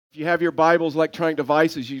If you have your Bibles, electronic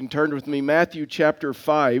devices, you can turn with me. Matthew chapter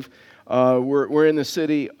 5. We're in this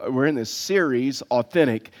series,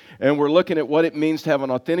 Authentic, and we're looking at what it means to have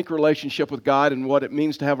an authentic relationship with God and what it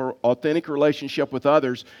means to have an authentic relationship with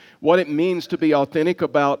others, what it means to be authentic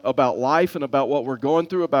about life and about what we're going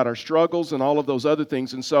through, about our struggles and all of those other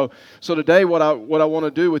things. And so today what I want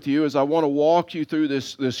to do with you is I want to walk you through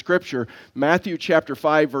this scripture, Matthew chapter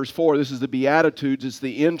 5, verse 4. This is the Beatitudes. It's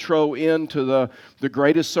the intro into the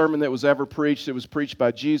greatest sermon that was ever preached. It was preached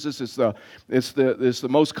by Jesus. It's the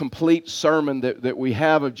most complete sermon that we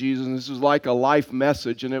have of Jesus. And this is like a life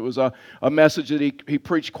message, and it was a message that he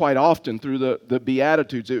preached quite often through the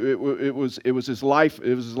Beatitudes. It was his life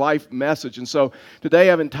message. And so today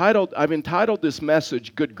I've entitled this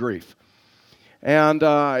message "Good Grief." And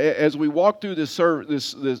as we walk through this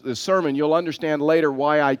sermon, you'll understand later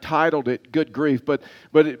why I titled it "Good Grief." But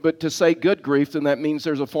to say good grief, then that means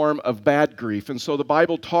there's a form of bad grief. And so the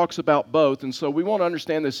Bible talks about both. And so we want to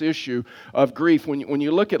understand this issue of grief. When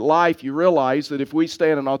you look at life, you realize that if we stay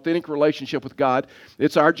in an authentic relationship with God,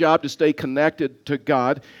 it's our job to stay connected to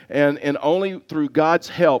God. And only through God's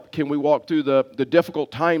help can we walk through the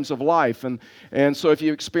difficult times of life. And so if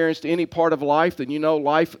you've experienced any part of life, then you know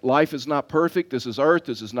life is not perfect. This is earth.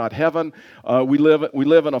 This is not heaven. We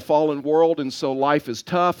live in a fallen world, and so life is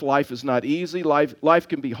tough. Life is not easy. Life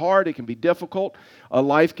can be hard. It can be difficult.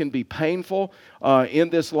 Life can be painful. In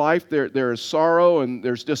this life, there is sorrow and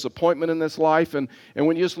there's disappointment in this life. And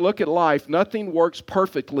when you just look at life, nothing works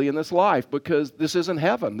perfectly in this life because this isn't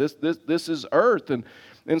heaven. This is earth.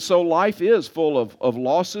 And so life is full of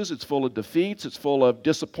losses, it's full of defeats, it's full of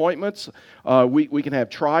disappointments. We can have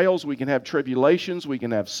trials, we can have tribulations, we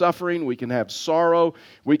can have suffering, we can have sorrow,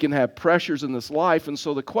 we can have pressures in this life. And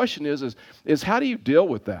so the question is how do you deal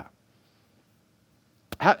with that?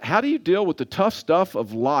 How do you deal with the tough stuff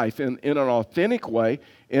of life in an authentic way,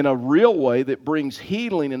 in a real way that brings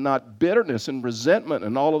healing and not bitterness and resentment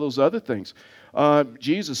and all of those other things?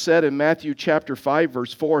 Jesus said in Matthew chapter 5,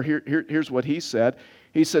 verse 4, here's what he said.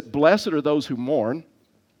 He said, "Blessed are those who mourn,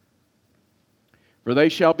 for they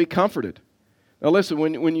shall be comforted." Now listen,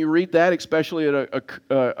 when you read that, especially at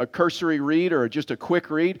a cursory read or just a quick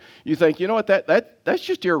read, you think, you know what, that's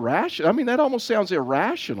just irrational. I mean, that almost sounds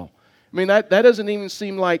irrational. I mean, that doesn't even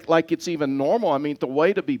seem like it's even normal. I mean, the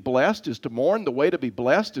way to be blessed is to mourn. The way to be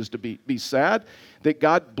blessed is to be sad. That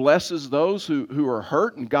God blesses those who are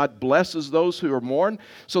hurt, and God blesses those who are mourned.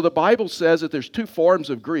 So the Bible says that there's two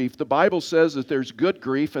forms of grief. The Bible says that there's good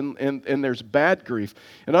grief and there's bad grief.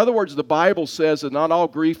 In other words, the Bible says that not all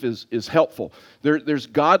grief is helpful. There's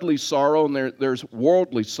godly sorrow and there's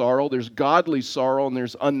worldly sorrow. There's godly sorrow and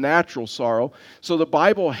there's unnatural sorrow. So the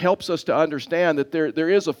Bible helps us to understand that there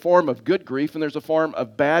is a form of good grief and there's a form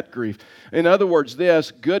of bad grief. In other words,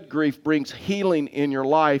 good grief brings healing in your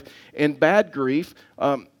life, and bad grief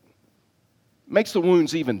makes the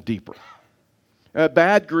wounds even deeper.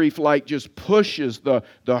 Bad grief just pushes the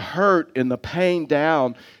hurt and the pain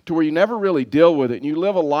down to where you never really deal with it, and you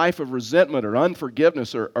live a life of resentment or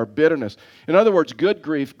unforgiveness or bitterness. In other words, good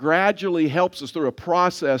grief gradually helps us through a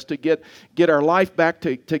process to get our life back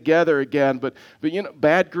together again. But you know,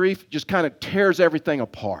 bad grief just kind of tears everything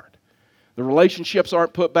apart. The relationships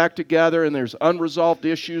aren't put back together, and there's unresolved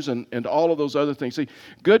issues and all of those other things. See,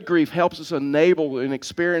 good grief helps us enable and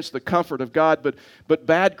experience the comfort of God, but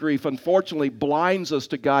bad grief, unfortunately, blinds us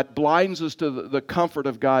to God, blinds us to the comfort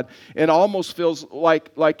of God, and almost feels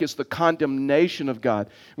like it's the condemnation of God.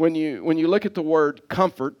 When you look at the word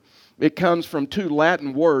comfort, it comes from two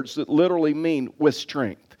Latin words that literally mean with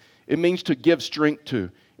strength. It means to give strength to.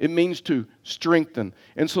 It means to strengthen.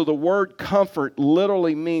 And so the word comfort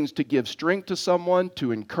literally means to give strength to someone,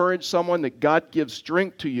 to encourage someone, that God gives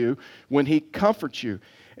strength to you when He comforts you.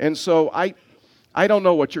 And so I don't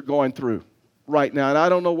know what you're going through right now, and I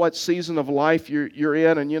don't know what season of life you're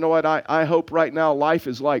in, and you know what? I hope right now life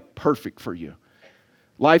is like perfect for you.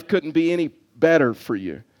 Life couldn't be any better for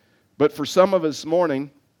you. But for some of us this morning,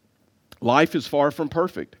 life is far from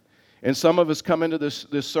perfect. And some of us come into this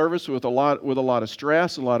service with a lot of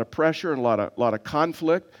stress, a lot of pressure, and a lot of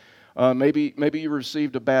conflict. Maybe you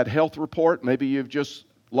received a bad health report. Maybe you've just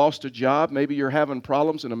lost a job. Maybe you're having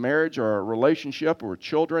problems in a marriage or a relationship or with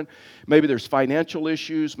children. Maybe there's financial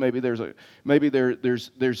issues. Maybe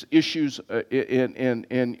there's issues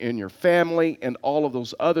in your family and all of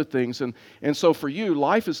those other things. And so for you,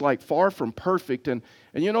 life is like far from perfect. And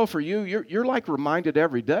you know, for you, you're like reminded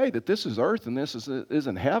every day that this is earth and this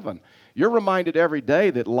isn't heaven. You're reminded every day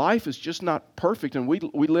that life is just not perfect, and we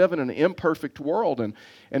live in an imperfect world.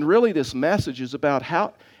 And really, this message is about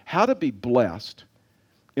how to be blessed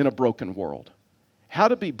in a broken world. how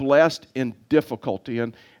to be blessed in difficulty.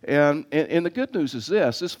 And the good news is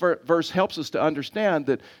this verse helps us to understand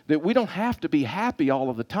that we don't have to be happy all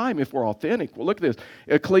of the time if we're authentic. Well, look at this.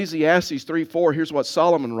 Ecclesiastes 3:4, here's what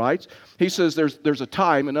Solomon writes. He says there's a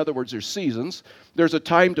time, in other words, there's seasons. There's a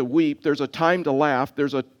time to weep, there's a time to laugh,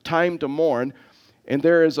 there's a time to mourn, and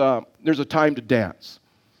there's a time to dance.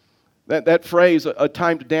 That phrase, a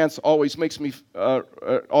time to dance, always makes me,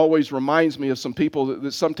 always reminds me of some people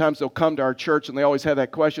that sometimes they'll come to our church and they always have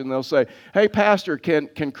that question. They'll say, "Hey, Pastor,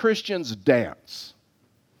 can Christians dance?"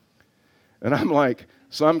 And I'm like,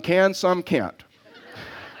 some can, some can't.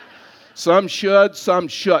 Some should, some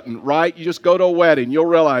shouldn't, right? You just go to a wedding, you'll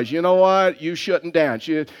realize, you know what? You shouldn't dance.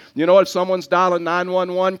 You know what? If someone's dialing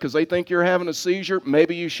 911 because they think you're having a seizure,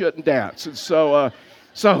 maybe you shouldn't dance. And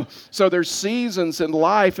so there's seasons in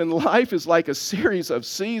life, and life is like a series of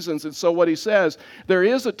seasons. And so what he says, there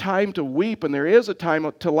is a time to weep and there is a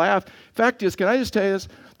time to laugh. Fact is, can I just tell you this?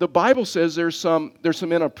 The Bible says there's some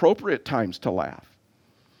inappropriate times to laugh.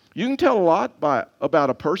 You can tell a lot about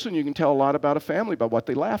a person. You can tell a lot about a family by what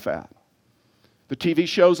they laugh at. The TV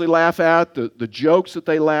shows they laugh at, the jokes that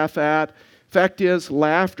they laugh at. Fact is,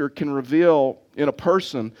 laughter can reveal, in a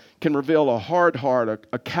person, can reveal a hard heart,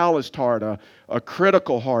 a calloused heart, a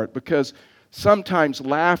critical heart, because sometimes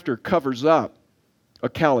laughter covers up a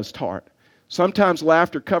calloused heart. Sometimes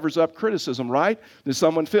laughter covers up criticism, right? That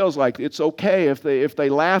someone feels like it's okay if they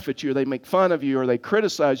laugh at you, or they make fun of you, or they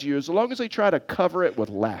criticize you, as long as they try to cover it with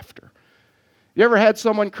laughter. You ever had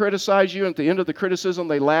someone criticize you, and at the end of the criticism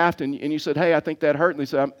they laughed, and you said, "Hey, I think that hurt," and they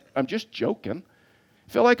said, I'm just joking.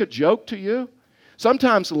 Feel like a joke to you?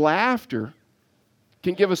 Sometimes laughter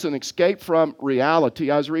can give us an escape from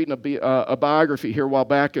reality. I was reading a biography here a while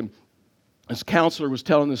back, and this counselor was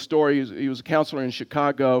telling this story. He was a counselor in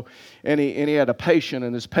Chicago, and he had a patient,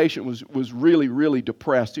 and this patient was really, really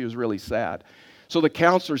depressed. He was really sad. So the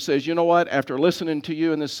counselor says, "You know what? After listening to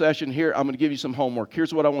you in this session here, I'm going to give you some homework.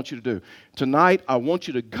 Here's what I want you to do. Tonight, I want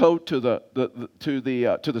you to go to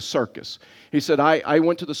the circus." He said, I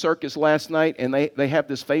went to the circus last night, and they have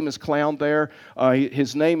this famous clown there.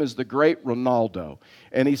 His name is the Great Ronaldo.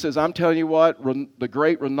 And he says, "I'm telling you what, the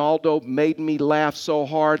Great Ronaldo made me laugh so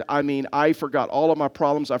hard. I mean, I forgot all of my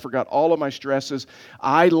problems. I forgot all of my stresses.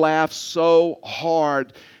 I laughed so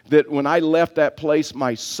hard that when I left that place,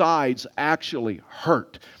 my sides actually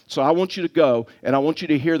hurt. So I want you to go, and I want you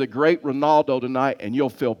to hear the Great Ronaldo tonight, and you'll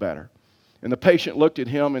feel better." And the patient looked at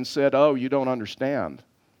him and said, "Oh, you don't understand.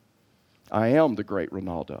 I am the Great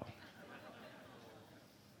Ronaldo."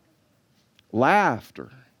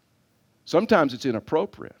 Laughter. Sometimes it's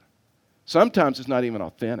inappropriate. Sometimes it's not even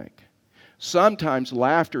authentic. Sometimes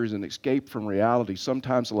laughter is an escape from reality.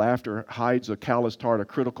 Sometimes laughter hides a calloused heart, a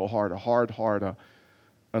critical heart, a hard heart, an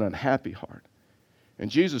unhappy heart. And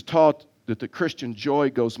Jesus taught that the Christian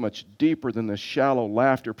joy goes much deeper than this shallow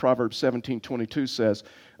laughter. Proverbs 17:22 says,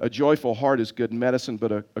 "A joyful heart is good medicine,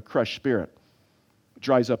 but a crushed spirit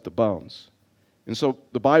dries up the bones." And so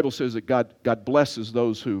the Bible says that God blesses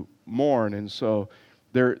those who mourn, and so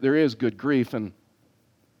there is good grief. And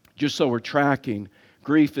just so we're tracking,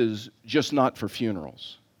 grief is just not for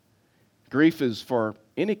funerals. Grief is for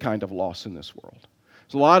any kind of loss in this world.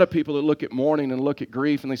 There's a lot of people that look at mourning and look at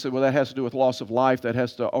grief, and they say, well, that has to do with loss of life. That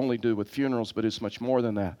has to only do with funerals, but it's much more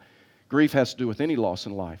than that. Grief has to do with any loss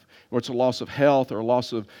in life, or it's a loss of health, or a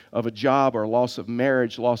loss of a job, or a loss of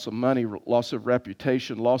marriage, loss of money, loss of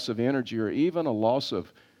reputation, loss of energy, or even a loss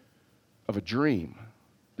of a dream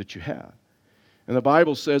that you had. And the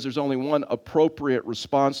Bible says there's only one appropriate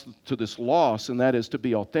response to this loss, and that is to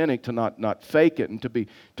be authentic, to not fake it, and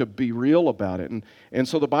to be real about it. And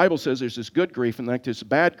so the Bible says there's this good grief and like this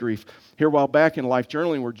bad grief. Here a while back in Life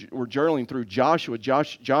Journaling, we're journaling through Joshua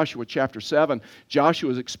chapter 7. Joshua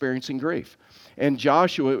is experiencing grief. And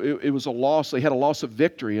Joshua, it was a loss. They had a loss of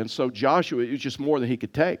victory. And so Joshua, it was just more than he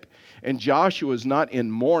could take. And Joshua is not in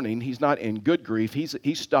mourning. He's not in good grief.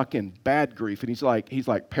 He's stuck in bad grief. And he's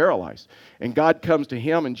like paralyzed. And God comes to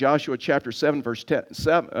him in Joshua chapter 7, verse 10,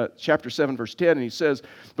 and he says,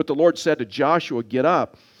 "But the Lord said to Joshua, get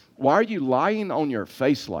up. Why are you lying on your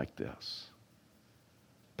face like this?"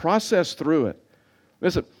 Process through it.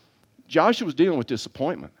 Listen, Joshua was dealing with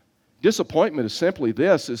disappointment. Disappointment is simply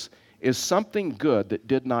this, is something good that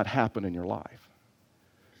did not happen in your life.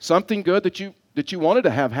 Something good that you wanted to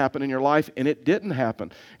have happen in your life, and it didn't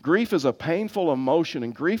happen. Grief is a painful emotion,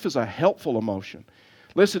 and grief is a helpful emotion.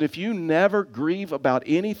 Listen, if you never grieve about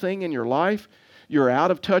anything in your life, you're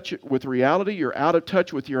out of touch with reality, you're out of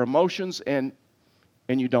touch with your emotions, and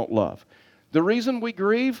you don't love. The reason we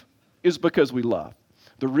grieve is because we love.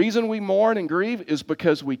 The reason we mourn and grieve is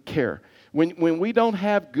because we care. When we don't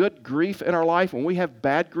have good grief in our life, when we have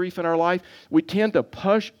bad grief in our life, we tend to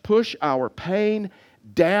push our pain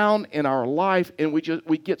down in our life, and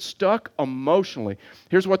we get stuck emotionally.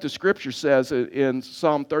 Here's what the scripture says in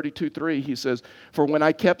Psalm 32:3. He says, "For when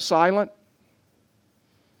I kept silent,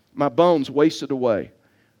 my bones wasted away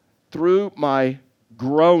through my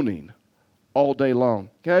groaning all day long."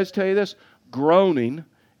 Can I just tell you this? Groaning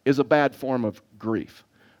is a bad form of grief.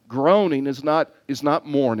 Groaning is not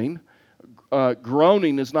mourning.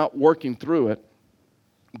 Groaning is not working through it.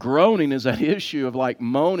 Groaning is that issue of like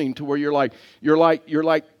moaning to where you're like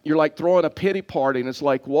throwing a pity party, and it's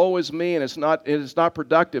like, woe is me, and it's not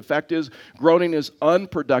productive. Fact is, groaning is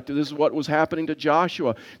unproductive. This is what was happening to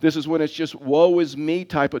Joshua. This is when it's just woe is me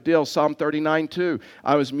type of deal. Psalm 39:2.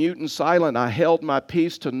 "I was mute and silent. I held my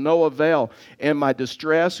peace to no avail, and my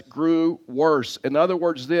distress grew worse." In other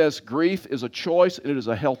words, grief is a choice, and it is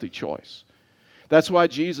a healthy choice. That's why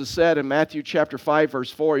Jesus said in Matthew chapter 5,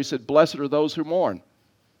 verse 4, He said, "Blessed are those who mourn.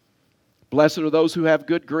 Blessed are those who have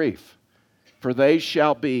good grief, for they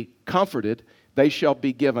shall be comforted, they shall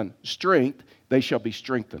be given strength, they shall be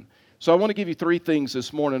strengthened." So I want to give you 3 things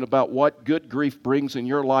this morning about what good grief brings in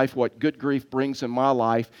your life, what good grief brings in my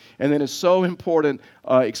life. And then it's so important,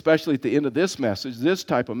 especially at the end of this message, this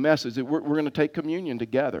type of message, that we're going to take communion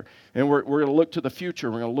together. And we're going to look to the future,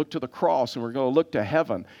 we're going to look to the cross, and we're going to look to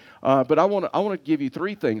heaven. But I want to give you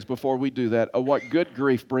 3 things before we do that of what good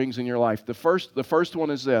grief brings in your life. The first one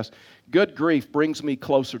is this: good grief brings me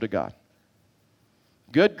closer to God.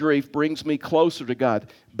 Good grief brings me closer to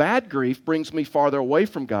God. Bad grief brings me farther away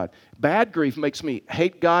from God. Bad grief makes me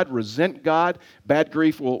hate God, resent God. Bad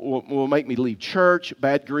grief will make me leave church.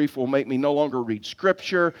 Bad grief will make me no longer read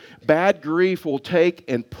Scripture. Bad grief will take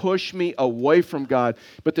and push me away from God.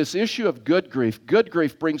 But this issue of good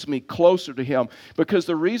grief brings me closer to Him. Because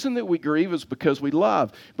the reason that we grieve is because we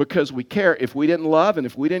love, because we care. If we didn't love and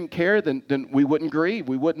if we didn't care, then we wouldn't grieve,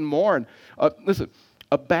 we wouldn't mourn. Listen.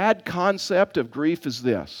 A bad concept of grief is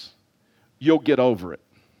this: you'll get over it.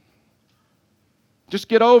 Just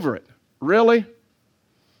get over it. Really?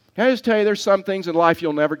 Can I just tell you, there's some things in life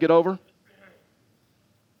you'll never get over?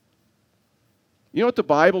 You know what the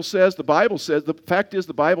Bible says? The Bible says, the fact is,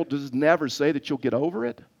 the Bible does never say that you'll get over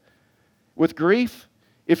it. With grief,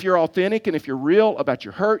 if you're authentic and if you're real about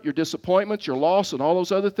your hurt, your disappointments, your loss, and all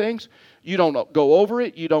those other things, you don't go over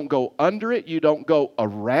it, you don't go under it, you don't go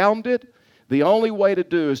around it. The only way to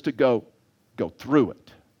do is to go through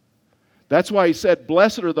it. That's why He said,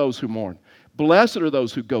 "Blessed are those who mourn. Blessed are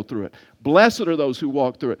those who go through it. Blessed are those who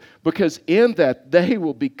walk through it. Because in that they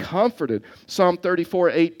will be comforted." Psalm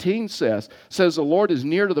 34:18 says, "The Lord is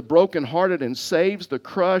near to the brokenhearted and saves the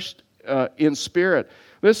crushed in spirit."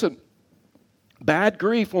 Listen, bad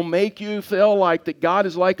grief will make you feel like that God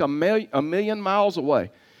is like a million miles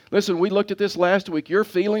away. Listen, we looked at this last week. Your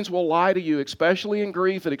feelings will lie to you, especially in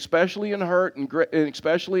grief and especially in hurt and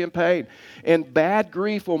especially in pain. And bad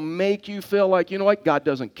grief will make you feel like, you know what, God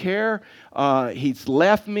doesn't care. He's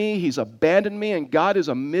left me. He's abandoned me. And God is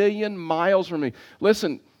a million miles from me.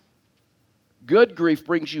 Listen, good grief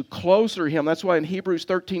brings you closer to Him. That's why in Hebrews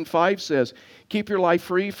 13:5 says, "Keep your life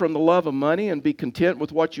free from the love of money and be content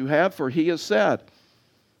with what you have, for He has said,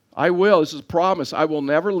 this is a promise, I will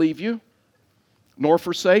never leave you nor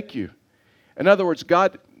forsake you." In other words,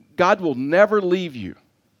 God will never leave you,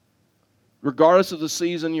 regardless of the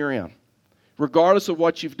season you're in, regardless of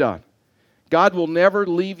what you've done. God will never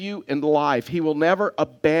leave you in life. He will never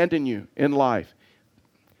abandon you in life.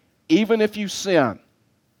 Even if you sin,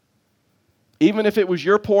 even if it was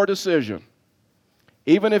your poor decision,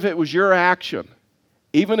 even if it was your action,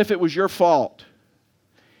 even if it was your fault,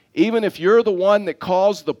 even if you're the one that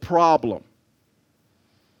caused the problem,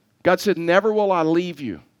 God said, "Never will I leave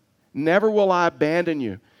you. Never will I abandon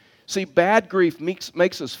you." See, bad grief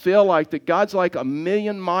makes us feel like that God's like a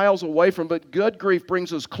million miles away from, but good grief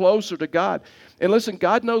brings us closer to God. And listen,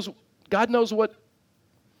 God knows what,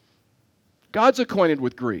 God's acquainted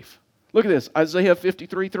with grief. Look at this, Isaiah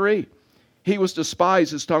 53:3. "He was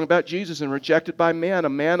despised," it's talking about Jesus, "and rejected by men, a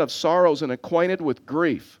man of sorrows and acquainted with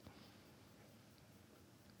grief.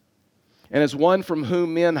 And as one from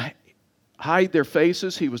whom men hide their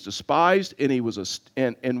faces, He was despised,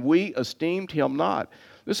 and we esteemed Him not."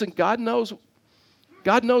 Listen, God knows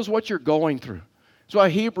what you're going through. That's why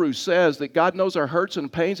Hebrews says that God knows our hurts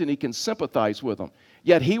and pains, and He can sympathize with them.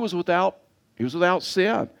 Yet He was without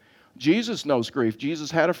sin. Jesus knows grief. Jesus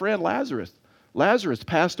had a friend, Lazarus. Lazarus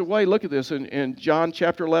passed away. Look at this in John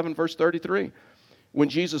chapter 11, verse 33. "When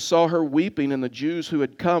Jesus saw her weeping, and the Jews who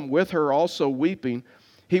had come with her also weeping,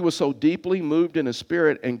 He was so deeply moved in His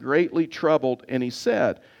spirit and greatly troubled, and He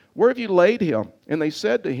said, Where have you laid him? And they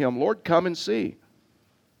said to him, Lord, come and see.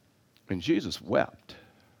 And Jesus wept.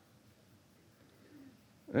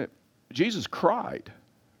 Jesus cried.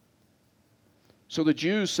 So the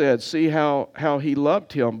Jews said, see how he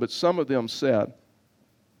loved him. But some of them said,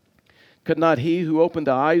 could not he who opened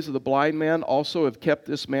the eyes of the blind man also have kept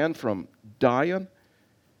this man from dying?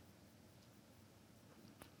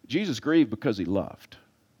 Jesus grieved because he loved.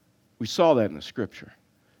 We saw that in the Scripture.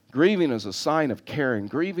 Grieving is a sign of caring.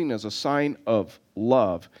 Grieving is a sign of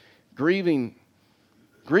love. Grieving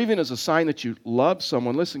is a sign that you love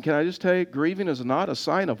someone. Listen, can I just tell you, grieving is not a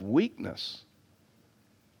sign of weakness.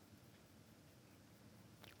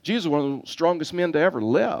 Jesus was one of the strongest men to ever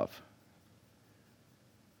live.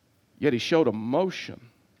 Yet he showed emotion.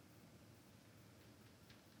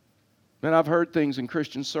 Man, I've heard things in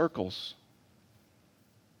Christian circles.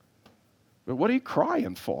 But what are you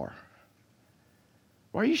crying for?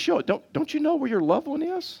 Why are you showing? Don't you know where your loved one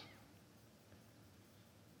is?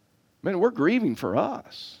 Man, we're grieving for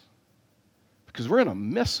us because we're going to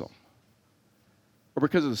miss them. Or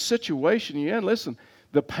because of the situation you're in. Listen,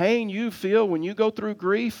 the pain you feel when you go through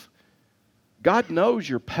grief, God knows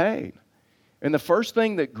your pain. And the first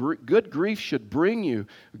thing that good grief should bring you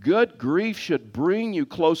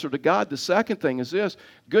closer to God. The second thing is this: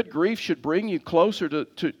 good grief should bring you closer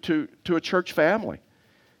to a church family.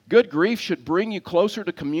 Good grief should bring you closer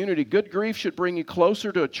to community. Good grief should bring you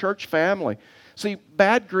closer to a church family. See,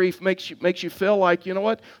 bad grief makes you feel like, you know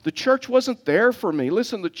what? The church wasn't there for me.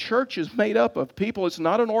 Listen, the church is made up of people. It's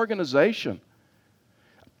not an organization.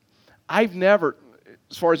 I've never,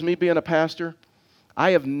 as far as me being a pastor,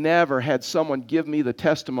 I have never had someone give me the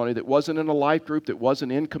testimony that wasn't in a life group, that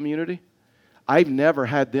wasn't in community. I've never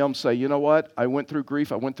had them say, you know what? I went through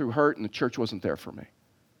grief, I went through hurt, and the church wasn't there for me.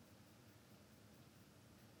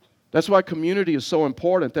 That's why community is so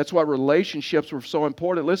important. That's why relationships were so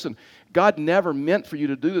important. Listen, God never meant for you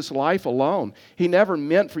to do this life alone. He never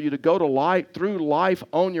meant for you to go through life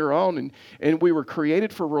on your own. And we were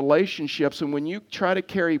created for relationships. And when you try to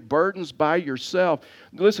carry burdens by yourself,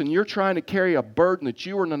 listen, you're trying to carry a burden that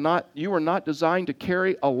you were not designed to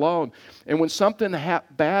carry alone. And when something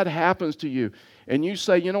bad happens to you, and you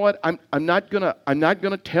say, you know what, I'm not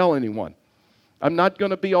gonna tell anyone. I'm not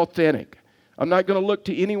gonna be authentic. I'm not going to look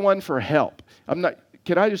to anyone for help.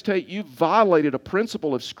 Can I just tell you, you violated a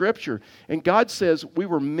principle of Scripture. And God says we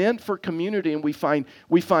were meant for community, and we find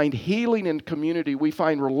healing in community. We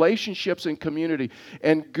find relationships in community.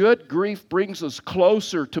 And good grief brings us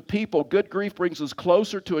closer to people. Good grief brings us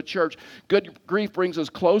closer to a church. Good grief brings us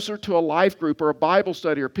closer to a life group or a Bible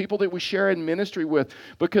study or people that we share in ministry with.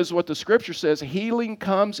 Because what the Scripture says, healing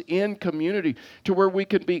comes in community, to where we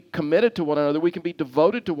can be committed to one another. We can be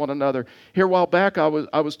devoted to one another. Here a while back, I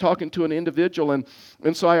was talking to an individual,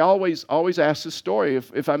 and so I always ask this story.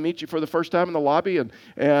 If I meet you for the first time in the lobby and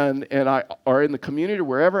I or in the community or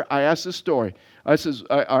wherever, I ask this story. I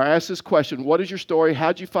ask this question: what is your story?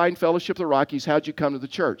 How'd you find Fellowship of the Rockies? How'd you come to the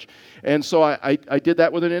church? And so I did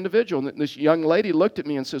that with an individual. And this young lady looked at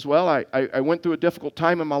me and says, well, I went through a difficult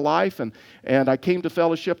time in my life, and I came to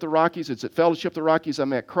Fellowship of the Rockies. It's at Fellowship of the Rockies I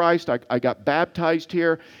met Christ. I got baptized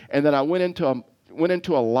here, and then I went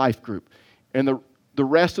into a life group. And the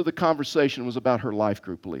rest of the conversation was about her life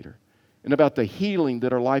group leader and about the healing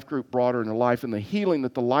that her life group brought her in her life, and the healing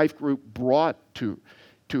that the life group brought to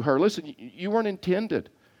her. Listen, you weren't intended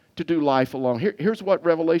to do life alone. Here's what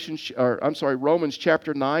Romans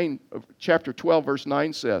chapter 12, verse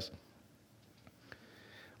 9 says.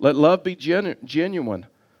 Let love be genuine.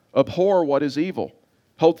 Abhor what is evil.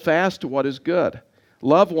 Hold fast to what is good.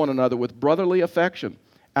 Love one another with brotherly affection.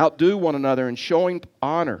 Outdo one another in showing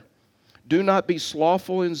honor. Do not be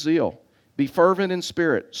slothful in zeal. Be fervent in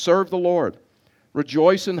spirit. Serve the Lord.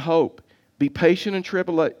 Rejoice in hope. Be patient in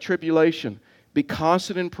tribulation. Be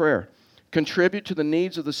constant in prayer. Contribute to the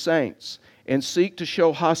needs of the saints, and seek to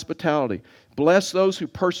show hospitality. Bless those who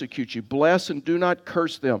persecute you. Bless and do not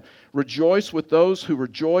curse them. Rejoice with those who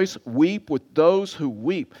rejoice. Weep with those who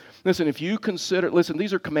weep. Listen,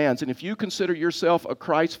 these are commands. And if you consider yourself a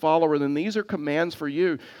Christ follower, then these are commands for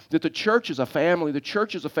you. That the church is a family. The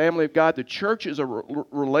church is a family of God. The church is a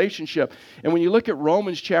relationship. And when you look at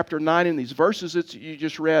Romans chapter 9 in these verses that you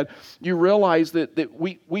just read, you realize that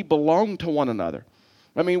we belong to one another.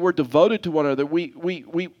 I mean, we're devoted to one another. We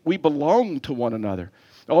belong to one another.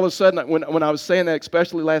 All of a sudden, when I was saying that,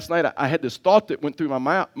 especially last night, I had this thought that went through my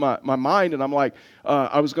mind, and I'm like,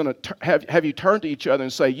 I was going to have you turn to each other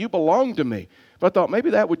and say, you belong to me. But I thought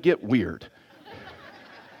maybe that would get weird.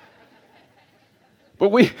 But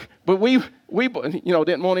we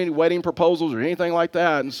didn't want any wedding proposals or anything like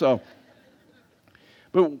that, and so,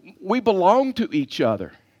 but we belong to each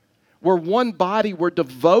other. We're one body. We're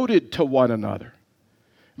devoted to one another.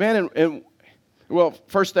 Man, well,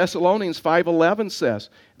 1 Thessalonians 5:11 says,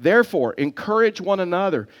 therefore, encourage one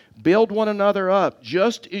another, build one another up,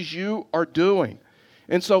 just as you are doing.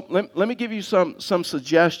 And so let me give you some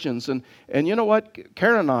suggestions. And you know what?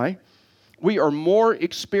 Karen and I, we are more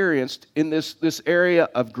experienced in this area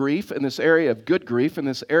of grief, in this area of good grief, in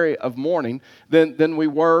this area of mourning than we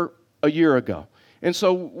were a year ago. And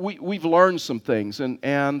so we've learned some things, and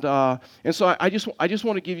so I just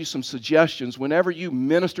want to give you some suggestions whenever you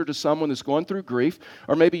minister to someone that's going through grief,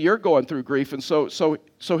 or maybe you're going through grief. And so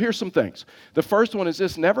here's some things. The first one is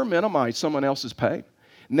this: never minimize someone else's pain.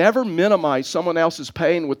 Never minimize someone else's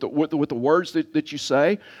pain with the words that you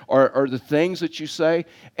say or the things that you say.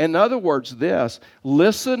 In other words, this: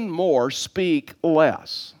 listen more, speak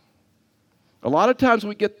less. A lot of times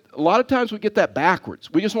we get that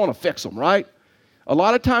backwards. We just want to fix them, right? A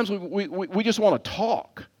lot of times we just want to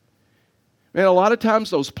talk. And a lot of times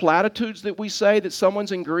those platitudes that we say that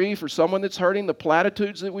someone's in grief or someone that's hurting, the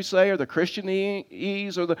platitudes that we say or the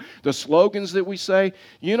Christianese or the slogans that we say,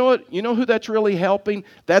 you know what? You know who that's really helping?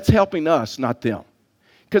 That's helping us, not them.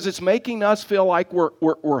 Because it's making us feel like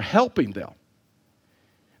we're helping them.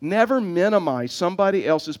 Never minimize somebody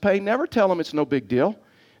else's pain. Never tell them it's no big deal.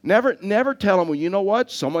 Never tell them, well, you know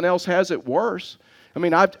what? Someone else has it worse. I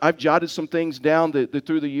mean, I've jotted some things down that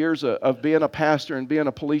through the years of being a pastor and being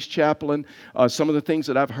a police chaplain, some of the things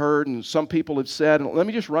that I've heard and some people have said. And let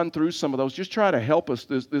me just run through some of those. Just try to help us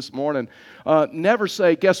this morning. Never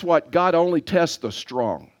say, guess what? God only tests the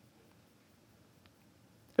strong.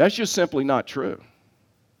 That's just simply not true.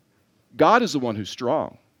 God is the one who's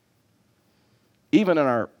strong, even in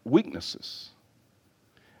our weaknesses.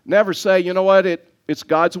 Never say, you know what? It's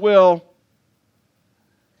God's will.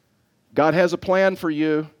 God has a plan for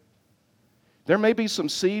you. There may be some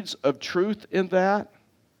seeds of truth in that,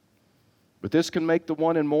 but this can make the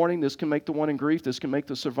one in mourning, this can make the one in grief, this can make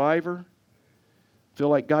the survivor feel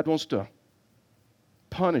like God wants to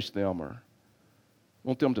punish them or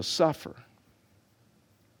want them to suffer.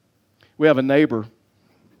 We have a neighbor,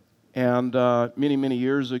 and many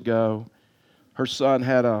years ago, her son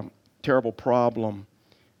had a terrible problem.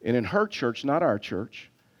 And in her church, not our church,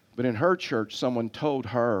 but in her church, someone told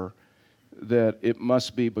her that it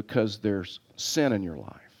must be because there's sin in your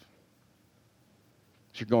life.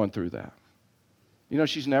 You're going through that. You know,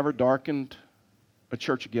 she's never darkened a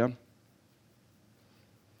church again.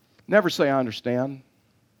 Never say, I understand.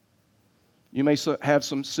 You may have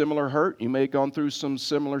some similar hurt. You may have gone through some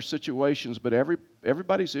similar situations, but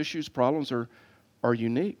everybody's issues, problems are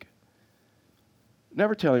unique.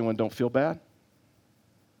 Never tell anyone don't feel bad.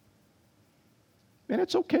 Man,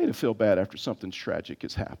 it's okay to feel bad after something tragic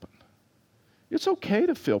has happened. It's okay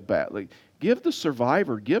to feel bad. Like, give the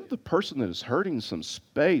survivor, give the person that is hurting some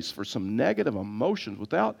space for some negative emotions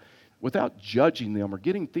without judging them or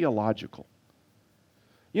getting theological.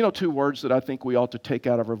 You know, two words that I think we ought to take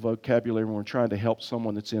out of our vocabulary when we're trying to help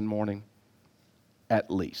someone that's in mourning? At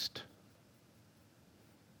least.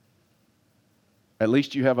 At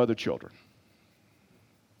least you have other children.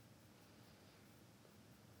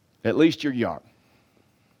 At least you're young.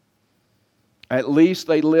 At least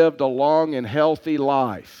they lived a long and healthy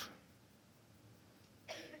life.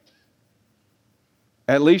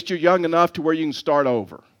 At least you're young enough to where you can start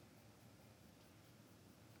over.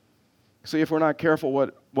 See, if we're not careful,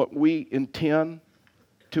 what we intend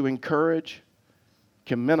to encourage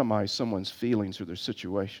can minimize someone's feelings or their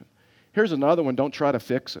situation. Here's another one: don't try to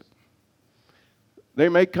fix it. There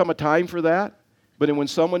may come a time for that, but when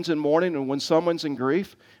someone's in mourning and when someone's in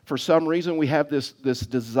grief, for some reason we have this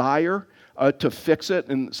desire to fix it,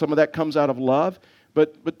 and some of that comes out of love.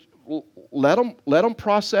 But let them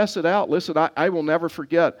process it out. Listen, I will never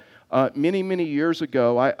forget. Many years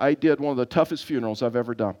ago, I did one of the toughest funerals I've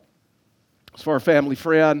ever done. It's for a family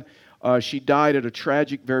friend. She died at a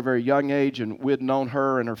tragic, very, very young age, and we'd known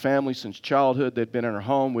her and her family since childhood. They'd been in her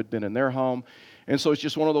home. We'd been in their home. And so it's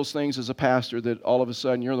just one of those things as a pastor that all of a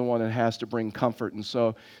sudden you're the one that has to bring comfort. And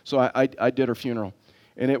so I did her funeral.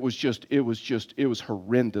 And it was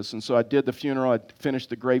horrendous. And so I did the funeral. I finished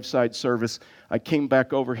the graveside service. I came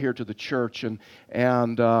back over here to the church, and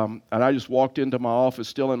I just walked into my office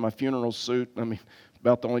still in my funeral suit. I mean,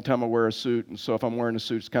 about the only time I wear a suit. And so if I'm wearing a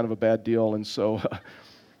suit, it's kind of a bad deal. And so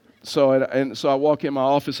I walk in my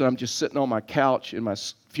office, and I'm just sitting on my couch in my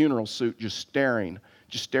funeral suit, just staring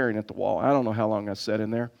at the wall. I don't know how long I sat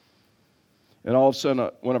in there. And all of a sudden,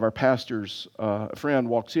 one of our pastors, a friend,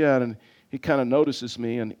 walks in, and he kind of notices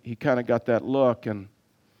me, and he kind of got that look, and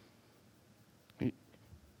he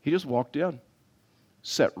just walked in,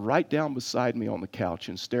 sat right down beside me on the couch,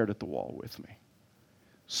 and stared at the wall with me.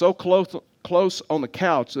 so close on the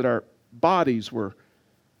couch that our bodies were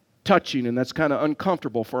touching, and that's kind of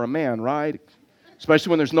uncomfortable for a man, right?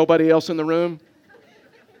 Especially when there's nobody else in the room.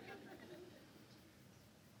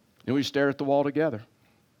 And we stared at the wall together.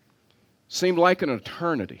 Seemed like an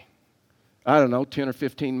eternity. I don't know, 10 or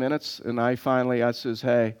 15 minutes, and I says,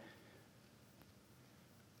 hey,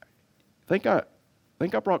 think I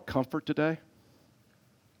brought comfort today?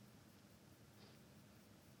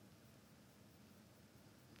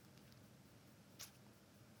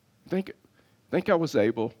 Think I was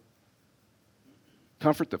able to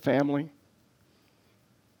comfort the family? And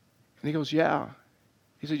he goes, yeah.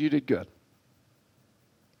 He said, you did good.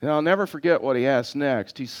 And I'll never forget what he asked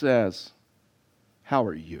next. He says, how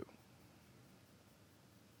are you?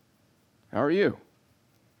 How are you?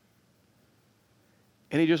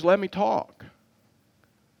 And he just let me talk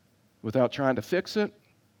without trying to fix it,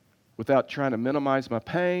 without trying to minimize my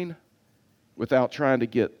pain, without trying to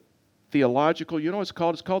get theological. You know what it's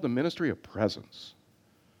called? It's called the ministry of presence.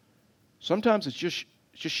 Sometimes it's just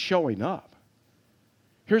showing up.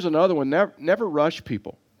 Here's another one. Never rush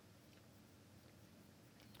people.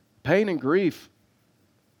 Pain and grief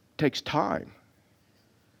takes time.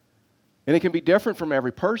 And it can be different from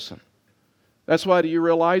every person. That's why, do you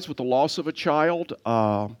realize with the loss of a child,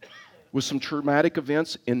 with some traumatic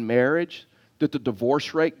events in marriage, that the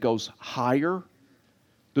divorce rate goes higher?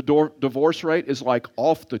 The divorce rate is like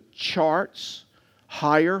off the charts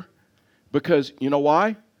higher. Because, you know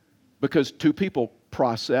why? Because two people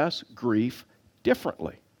process grief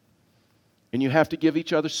differently. And you have to give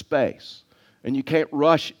each other space. And you can't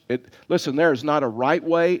rush it. Listen, there is not a right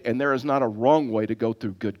way and there is not a wrong way to go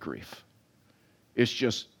through good grief. It's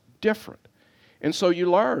just different. And so you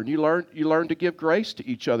learn to give grace to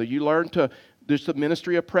each other. You learn to, there's the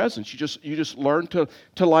ministry of presence. You just learn to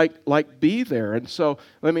like be there. And so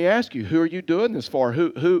let me ask you, who are you doing this for?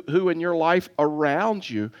 Who in your life around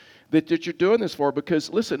you that you're doing this for? Because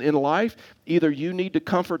listen, in life, either you need to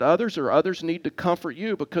comfort others or others need to comfort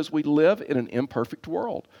you, because we live in an imperfect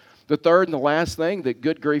world. The third and the last thing that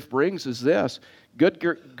good grief brings is this. Good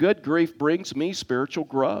grief brings me spiritual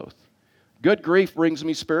growth. Good grief brings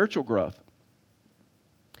me spiritual growth.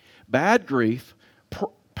 Bad grief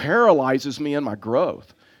paralyzes me in my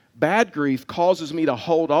growth. Bad grief causes me to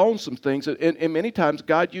hold on some things. And many times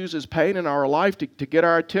God uses pain in our life to get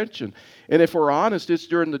our attention. And if we're honest, it's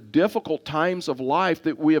during the difficult times of life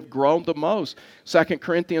that we have grown the most. 2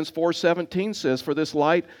 Corinthians 4:17 says, for this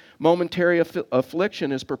light momentary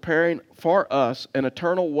affliction is preparing for us an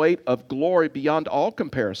eternal weight of glory beyond all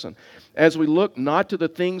comparison, as we look not to the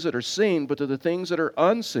things that are seen, but to the things that are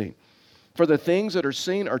unseen. For the things that are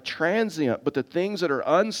seen are transient, but the things that are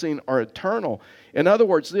unseen are eternal. In other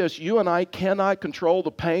words, you and I cannot control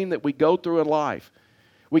the pain that we go through in life.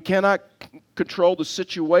 We cannot control the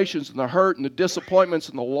situations and the hurt and the disappointments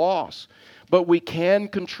and the loss. But we can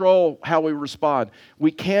control how we respond.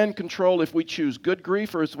 We can control if we choose good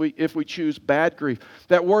grief or if we choose bad grief.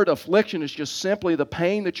 That word affliction is just simply the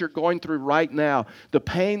pain that you're going through right now. The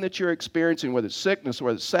pain that you're experiencing, whether it's sickness,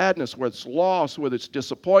 whether it's sadness, whether it's loss, whether it's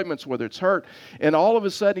disappointments, whether it's hurt. And all of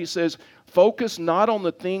a sudden he says, focus not on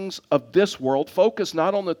the things of this world. Focus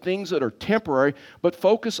not on the things that are temporary, but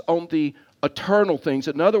focus on the eternal things.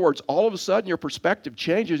 In other words, all of a sudden your perspective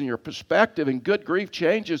changes, and your perspective in good grief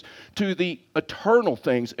changes to the eternal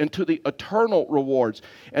things and to the eternal rewards.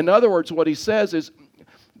 In other words, what he says is,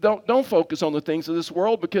 don't focus on the things of this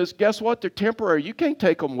world, because guess what? They're temporary. You can't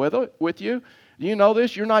take them with you. You know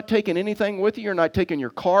this? You're not taking anything with you. You're not taking your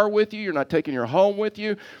car with you. You're not taking your home with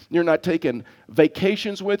you. You're not taking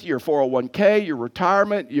vacations with you, your 401k, your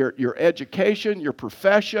retirement, your education, your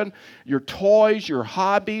profession, your toys, your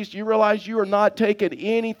hobbies. You realize you are not taking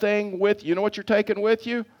anything with you. You know what you're taking with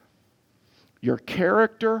you? Your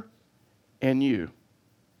character and you.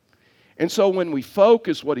 And so when we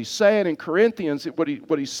focus, what he's saying in Corinthians,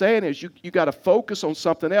 what he's saying is you got to focus on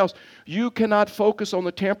something else. You cannot focus on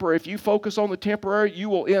the temporary. If you focus on the temporary, you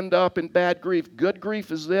will end up in bad grief. Good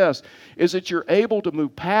grief is this, is that you're able to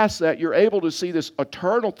move past that. You're able to see this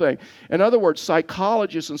eternal thing. In other words,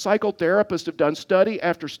 psychologists and psychotherapists have done study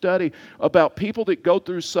after study about people that go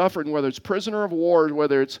through suffering, whether it's prisoner of war,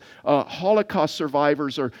 whether it's Holocaust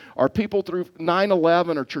survivors, or people through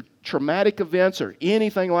 9/11 or traumatic events or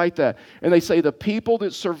anything like that. And they say the people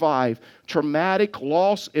that survive traumatic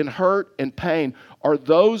loss and hurt and pain are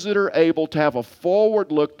those that are able to have a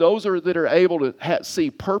forward look, that are able to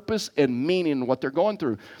see purpose and meaning in what they're going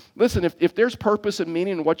through. Listen, if there's purpose and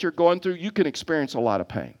meaning in what you're going through, you can experience a lot of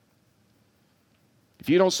pain. If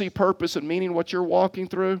you don't see purpose and meaning in what you're walking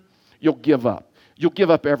through, you'll give up. You'll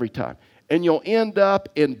give up every time. and you'll end up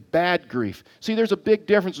in bad grief. See, there's a big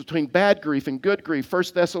difference between bad grief and good grief.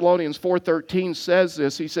 1 Thessalonians 4:13 says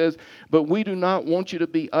this. He says, "But we do not want you to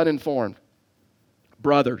be uninformed,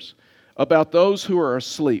 brothers, about those who are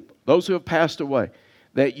asleep, those who have passed away,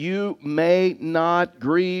 that you may not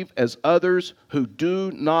grieve as others who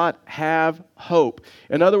do not have hope."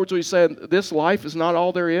 In other words, he's saying this life is not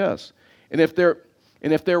all there is. And if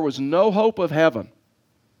there was no hope of heaven,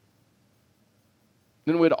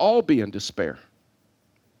 then we'd all be in despair.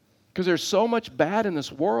 Because there's so much bad in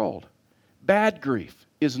this world. Bad grief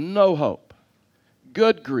is no hope.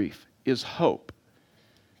 Good grief is hope.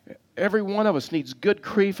 Every one of us needs good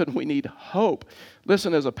grief, and we need hope.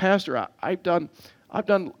 Listen, as a pastor, I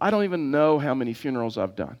don't even know how many funerals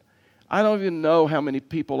I've done. I don't even know how many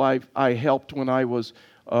people I helped when I was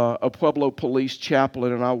a Pueblo police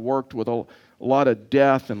chaplain, and I worked with a lot of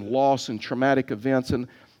death and loss and traumatic events. And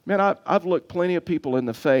man, I've looked plenty of people in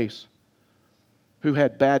the face who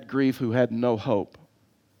had bad grief, who had no hope.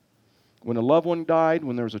 When a loved one died,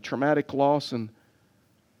 when there was a traumatic loss, and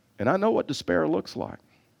I know what despair looks like.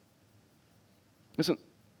 Listen,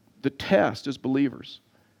 the test as believers,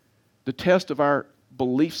 the test of our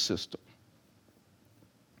belief system,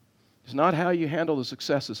 is not how you handle the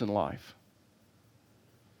successes in life,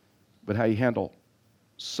 but how you handle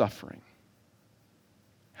suffering,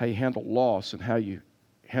 how you handle loss, and how you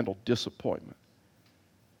handle disappointment.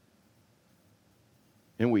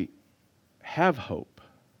 And we have hope,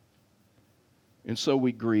 and so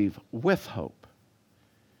we grieve with hope,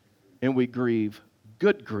 and we grieve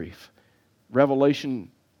good grief.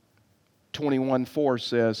 Revelation 21:4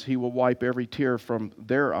 says, "He will wipe every tear from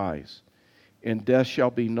their eyes, and death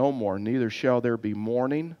shall be no more, neither shall there be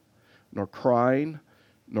mourning, nor crying,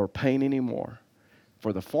 nor pain anymore,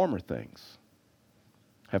 for the former things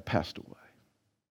have passed away."